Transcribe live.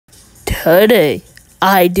Today,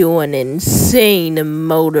 I do an insane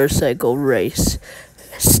motorcycle race.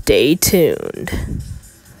 Stay tuned.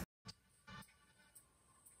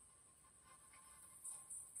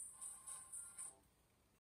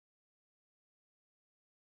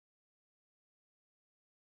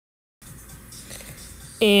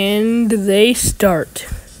 And they start.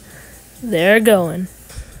 They're going.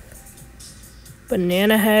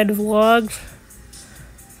 Banana Head Vlogs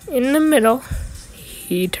in the middle.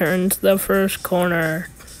 He turns the first corner.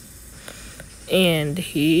 And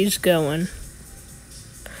he's going.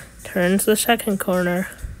 Turns the second corner.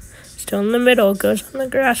 Still in the middle. Goes on the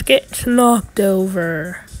grass. Gets knocked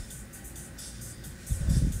over.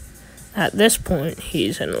 At this point,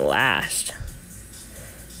 he's in last.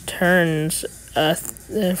 Turns a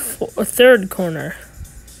third corner.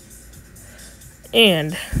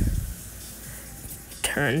 And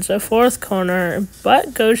turns a fourth corner,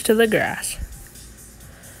 but goes to the grass.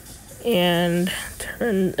 And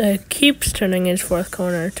keeps turning his fourth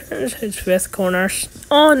corner. Turns his fifth corner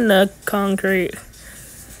on the concrete.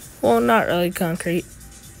 Well, not really concrete.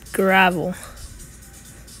 Gravel.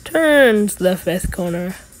 Turns the fifth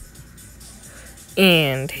corner.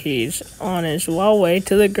 And he's on his way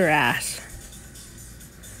to the grass.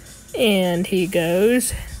 And he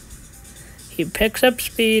goes. He picks up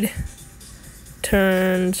speed.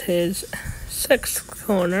 Turns his sixth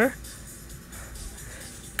corner.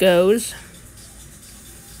 Goes.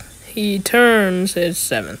 He turns his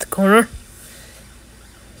seventh corner.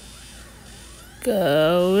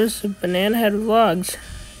 Goes. Banana Head Vlogs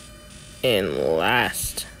in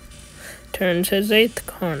last. Turns his eighth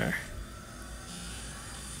corner.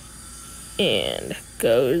 And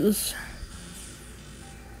goes.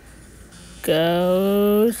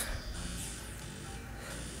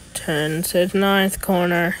 Turns his ninth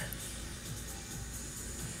corner.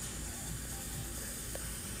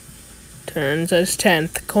 Turns his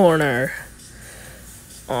 10th corner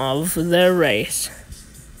of the race.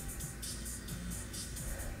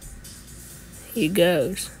 He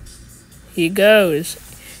goes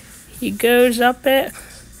up it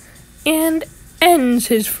and ends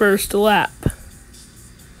his first lap.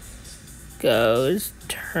 Turns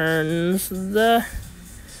the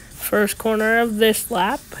first corner of this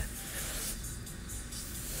lap.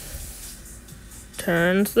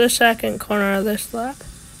 Turns the second corner of this lap.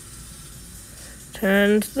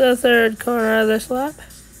 Turns the third corner of this lap.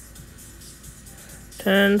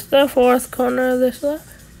 Turns the fourth corner of this lap.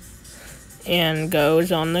 And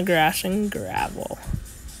goes on the grass and gravel.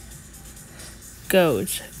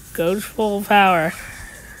 Goes full power.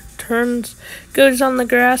 Goes on the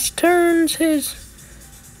grass, turns his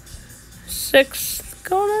sixth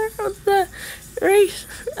corner of the race,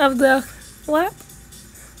 of the lap.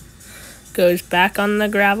 Goes back on the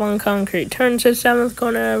gravel and concrete, turns his seventh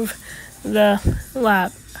corner of the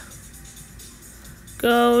lap.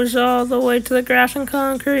 Goes all the way to the grass and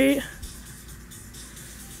concrete.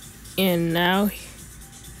 And now he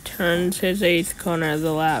turns his eighth corner of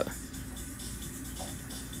the lap.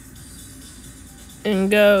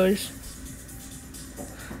 And goes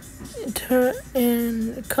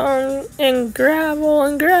and gravel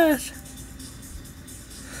and grass.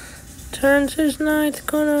 Turns his ninth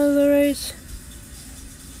corner of the race.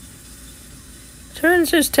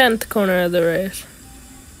 Turns his 10th corner of the race.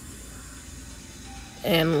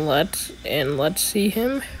 And let's see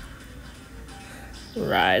him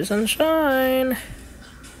rise and shine.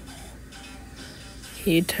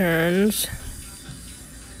 He turns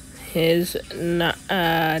his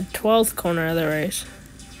 12th corner of the race,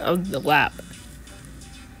 of the lap.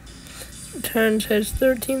 Turns his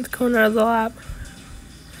 13th corner of the lap.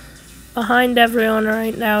 Behind everyone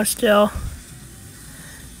right now still.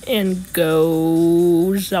 And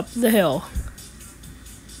goes up the hill.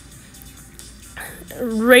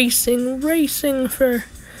 Racing for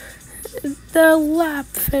the lap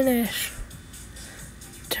finish.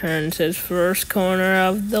 Turns his first corner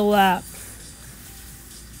of the lap.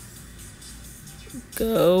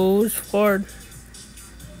 Goes forward.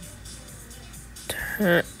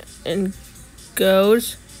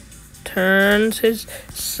 Turns his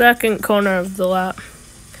second corner of the lap.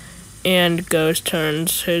 And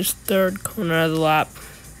turns his third corner of the lap.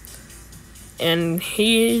 And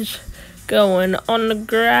he's going on the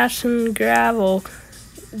grass and gravel.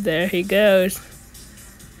 There he goes.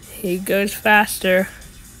 He goes faster.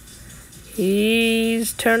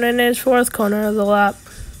 He's turning his fourth corner of the lap.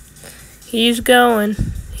 He's going,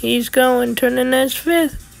 turning his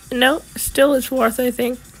fifth. No, still his fourth, I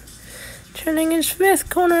think. Turning his fifth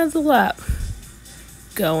corner of the lap.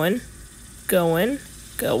 Going.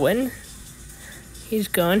 He's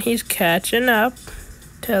catching up.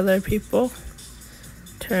 to other people.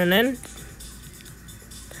 Turning.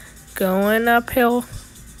 Going uphill.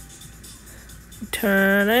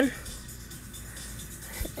 Turning.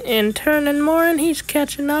 And turning more, and he's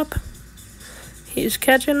catching up. He's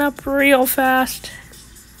catching up real fast.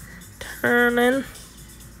 Turning.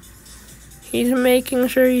 He's making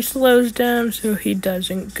sure he slows down so he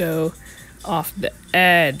doesn't go off the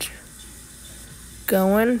edge.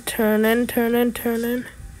 Going, turning.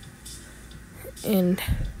 And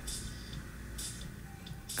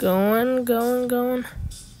going.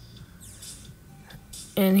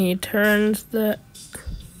 And he turns the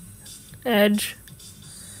edge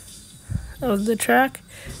of the track,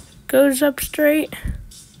 goes up straight,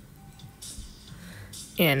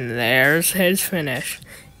 and there's his finish.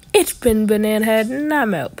 It's been Banana Head, and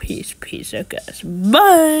I'm out. Peace, of guys.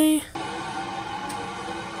 Bye!